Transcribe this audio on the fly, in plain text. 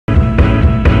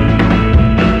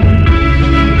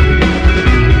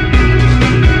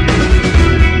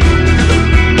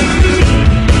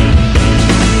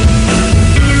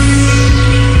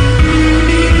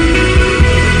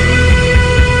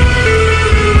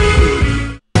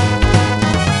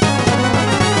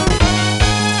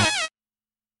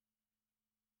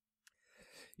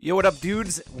Yo, what up,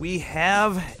 dudes? We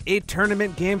have a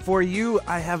tournament game for you.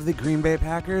 I have the Green Bay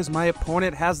Packers. My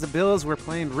opponent has the Bills. We're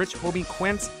playing Rich Hobie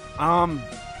Quint.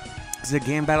 It's a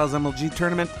Game Battles MLG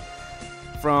tournament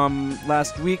from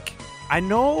last week. I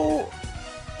know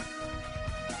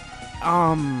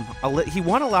he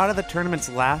won a lot of the tournaments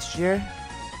last year,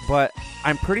 but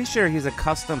I'm pretty sure he's a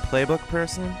custom playbook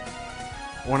person.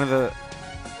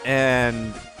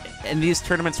 And in these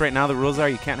tournaments right now, the rules are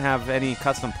you can't have any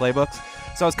custom playbooks.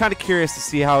 So I was kind of curious to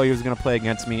see how he was going to play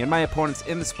against me. And my opponent's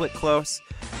in the split close.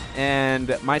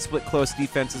 And my split close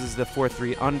defense is the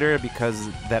 4-3 under because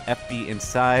that FB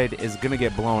inside is going to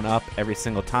get blown up every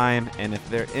single time. And if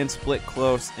they're in split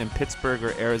close in Pittsburgh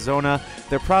or Arizona,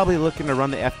 they're probably looking to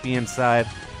run the FB inside.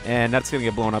 And that's going to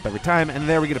get blown up every time. And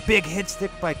there we get a big hit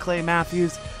stick by Clay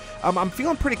Matthews. I'm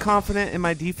feeling pretty confident in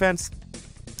my defense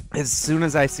as soon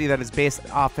as I see that his base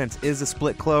offense is a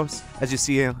split close. As you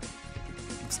see,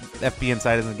 FB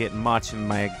inside isn't getting much, and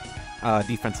my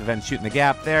defensive end shooting the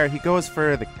gap there. He goes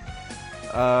for the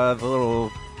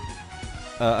little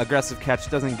aggressive catch,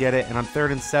 doesn't get it, and on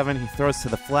 3rd and 7, he throws to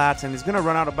the flats, and he's going to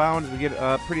run out of bounds. We get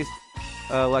pretty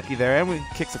lucky there, and we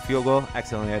kicks a field goal.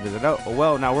 Accidentally edited it out. Oh,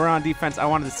 well, now we're on defense. I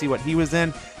wanted to see what he was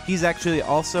in. He's actually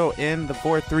also in the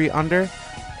 4-3 under,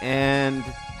 and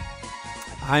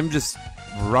I'm just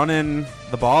running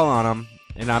the ball on him.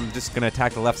 And I'm just going to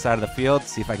attack the left side of the field,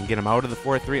 see if I can get him out of the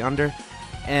 4-3 under.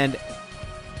 And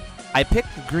I picked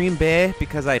Green Bay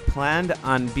because I planned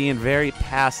on being very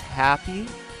pass happy,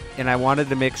 and I wanted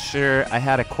to make sure I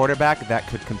had a quarterback that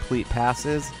could complete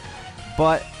passes.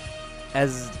 But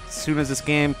as soon as this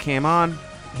game came on,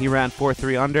 he ran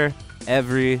 4-3 under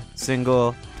every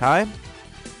single time.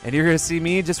 And you're going to see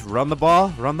me just run the ball,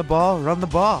 run the ball, run the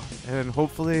ball. And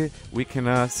hopefully we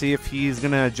can see if he's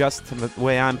going to adjust to the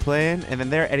way I'm playing. And then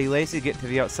there, Eddie Lacy getting to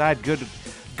the outside. Good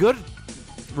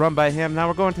run by him. Now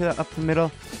we're going to up the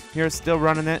middle. Here, still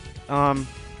running it.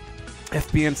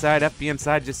 FB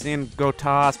inside, just seeing go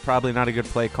toss. Probably not a good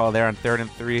play call there on 3rd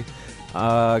and 3.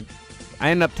 I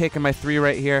end up taking my 3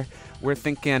 right here. We're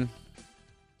thinking,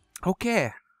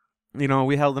 okay. You know,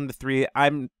 we held him to 3.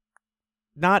 I'm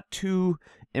not too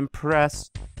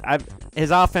impressed. His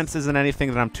offense isn't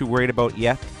anything that I'm too worried about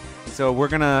yet. So we're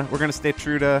gonna stay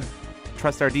true to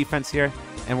trust our defense here,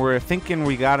 and we're thinking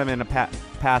we got him in a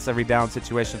pass every down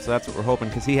situation. So that's what we're hoping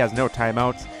because he has no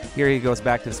timeouts. Here he goes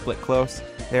back to the split close.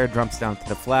 There, jumps down to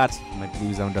the flats. My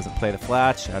blue zone doesn't play the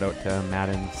flats. Shout out to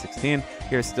Madden 16.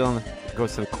 Here still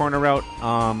goes to the corner route.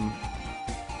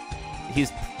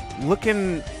 He's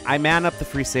looking, I man up the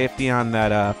free safety on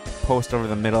that post over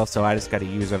the middle, so I just got to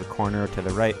use the corner to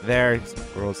the right there. He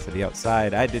rolls to the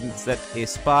outside. I didn't set a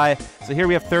spy. So here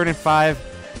we have 3rd and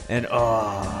 5, and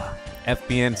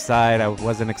FB inside. I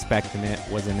wasn't expecting it,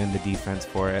 wasn't in the defense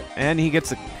for it. And he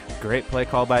gets a great play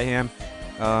call by him.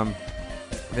 Then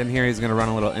here he's going to run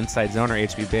a little inside zone or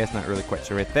HB base, not really quite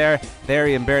sure right there. There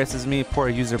he embarrasses me, poor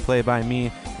user play by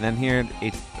me. And then here,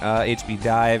 HB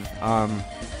dive.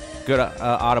 Good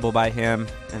audible by him,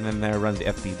 and then there runs the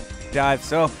FB dive.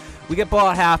 So we get ball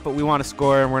at half, but we want to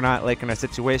score, and we're not like in a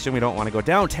situation we don't want to go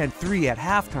down 10-3 at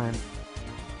halftime.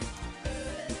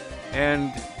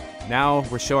 And now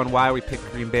we're showing why we picked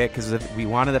Green Bay, because we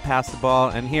wanted to pass the ball.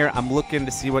 And here I'm looking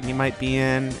to see what he might be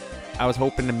in. I was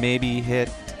hoping to maybe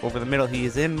hit over the middle. He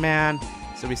is in man,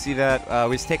 so we see that.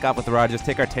 We just take off with the Rodgers,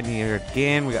 take our 10-yard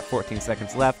gain. We got 14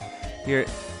 seconds left. Here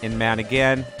in man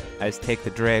again. I just take the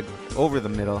drag over the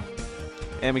middle,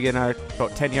 and we get our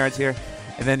about 10 yards here.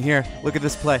 And then here, look at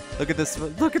this play. Look at this.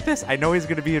 Look at this. I know he's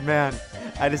going to be in man.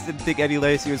 I just didn't think Eddie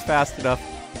Lacy was fast enough.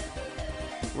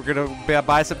 We're going to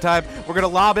buy some time. We're going to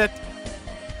lob it.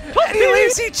 Eddie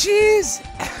Lacy cheese!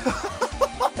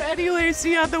 Eddie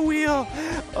Lacy on the wheel.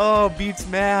 Oh, beats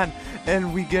man.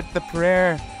 And we get the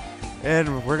prayer.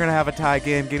 And we're going to have a tie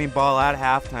game, getting ball at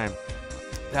halftime.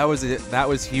 That was it. That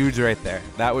was huge right there.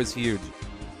 That was huge.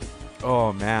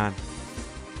 Oh, man.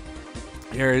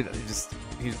 Here,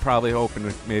 he's probably hoping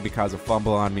to maybe cause a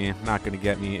fumble on me. Not going to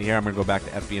get me. Here, I'm going to go back to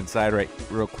FB inside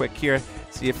real quick here.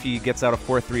 See if he gets out of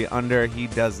 4-3 under. He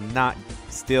does not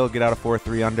still get out of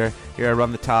 4-3 under. Here, I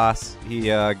run the toss. He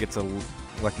gets a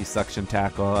lucky suction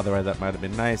tackle. Otherwise, that might have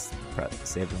been nice.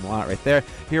 Saved him a lot right there.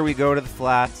 Here we go to the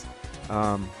flats.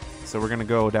 So we're going to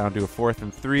go down to a 4th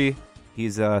and 3.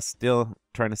 He's still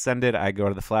trying to send it. I go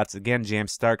to the flats again.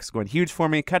 James Stark's going huge for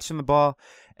me, catching the ball,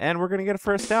 and we're going to get a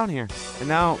first down here. And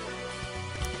now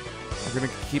we're going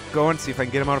to keep going, see if I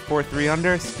can get him out of 4-3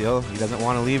 under. Still, he doesn't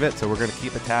want to leave it, so we're going to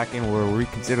keep attacking. We'll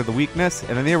reconsider the weakness.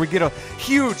 And then here we get a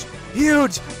huge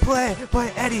play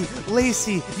by Eddie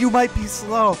Lacy. You might be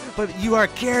slow, but you are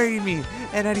carrying me.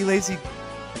 And Eddie Lacy,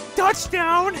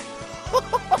 touchdown!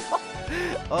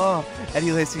 Oh,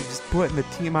 Eddie Lacy just putting the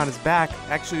team on his back.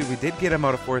 Actually, we did get him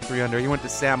out of 4-3 under. He went to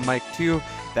Sam Mike too.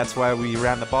 That's why we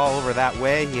ran the ball over that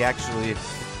way.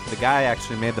 The guy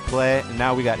actually made the play, and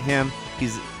now we got him.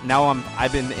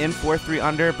 I've been in 4-3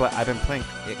 under, but I've been playing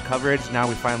coverage. Now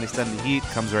we finally send the heat,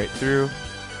 comes right through.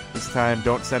 This time,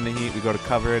 don't send the heat. We go to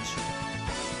coverage,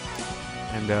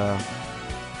 and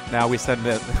now we send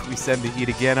the heat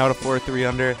again out of 4-3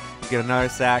 under. Get another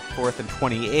sack, 4th and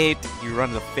 28. You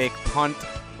run the fake punt.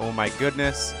 Oh my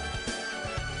goodness!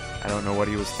 I don't know what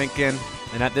he was thinking.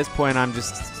 And at this point, I'm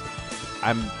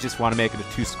just want to make it a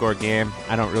 2-score game.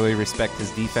 I don't really respect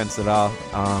his defense at all.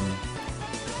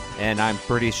 And I'm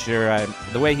pretty sure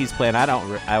the way he's playing, I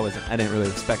didn't really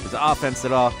respect his offense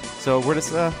at all. So we're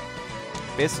just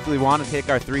basically want to take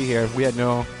our 3 here. We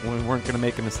weren't going to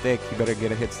make a mistake. He better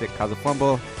get a hit stick, cause a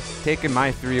fumble. Taking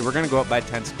my 3, we're going to go up by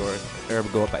 10 scores. Or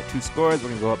we'll go up by 2 scores. We're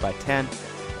going to go up by 10.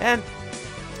 And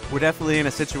we're definitely in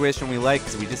a situation we like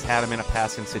because we just had him in a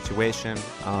passing situation.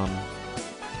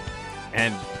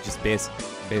 And just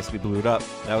basically blew it up.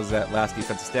 That last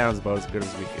defensive stand was about as good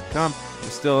as we could come. We're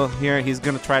still here. He's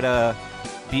going to try to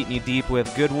beat me deep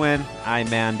with Goodwin. I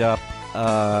manned up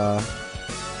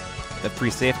the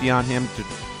free safety on him to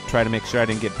try to make sure I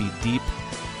didn't get beat deep.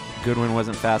 Goodwin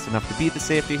wasn't fast enough to beat the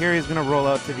safety. Here he's going to roll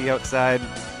out to the outside.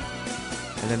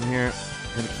 And then here,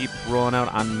 I'm going to keep rolling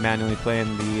out. I'm manually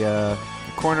playing the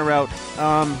corner route.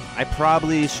 I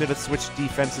probably should have switched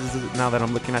defenses now that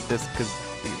I'm looking at this, because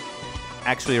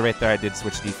actually right there I did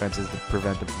switch defenses to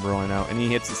prevent him from rolling out. And he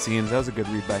hits the seams. That was a good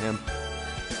read by him.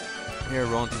 Here,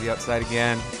 rolling to the outside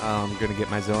again. I'm going to get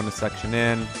my zone to section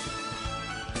in.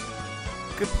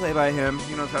 Good play by him.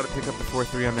 He knows how to pick up the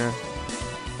 4-3 under.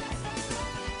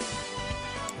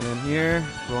 And then here,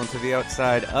 rolling to the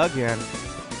outside again.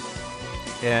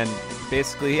 And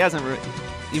basically, he hasn't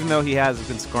even though he has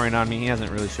been scoring on me, he hasn't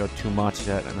really showed too much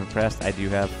yet. I'm impressed. I do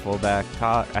have fullback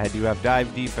I do have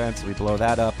dive defense. We blow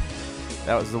that up.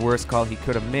 That was the worst call he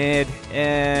could have made.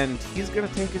 And he's going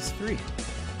to take his 3.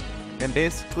 And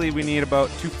basically, we need about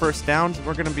 2 first downs.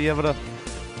 We're going to be able to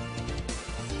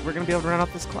run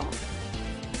off this clock.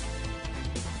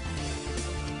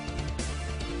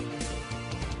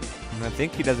 And I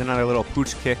think he does another little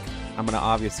pooch kick. I'm going to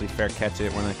obviously fair catch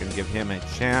it. We're not going to give him a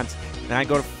chance. Then I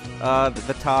go to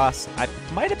the toss. I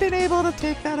might have been able to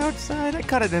take that outside. I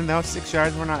cut it in though, 6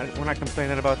 yards. We're not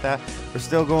complaining about that. We're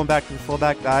still going back to the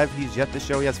fullback dive. He's yet to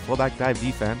show he has fullback dive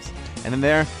defense. And then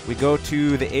there we go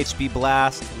to the HB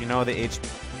blast. We know the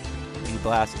HB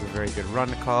blast is a very good run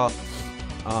to call.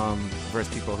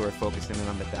 Versus people who are focusing in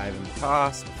on the dive and the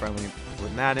toss. We're friendly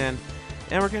with Madden,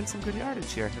 and we're getting some good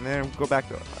yardage here. And then we'll go back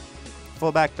to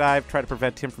fullback dive, try to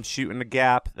prevent him from shooting the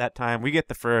gap. That time we get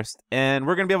the first, and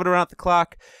we're going to be able to run out the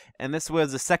clock. And this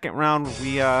was the second round.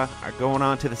 We are going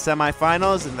on to the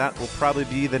semifinals, and that will probably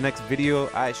be the next video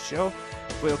I show.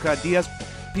 Buenos dias,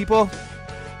 people.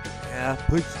 Yeah,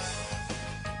 peace.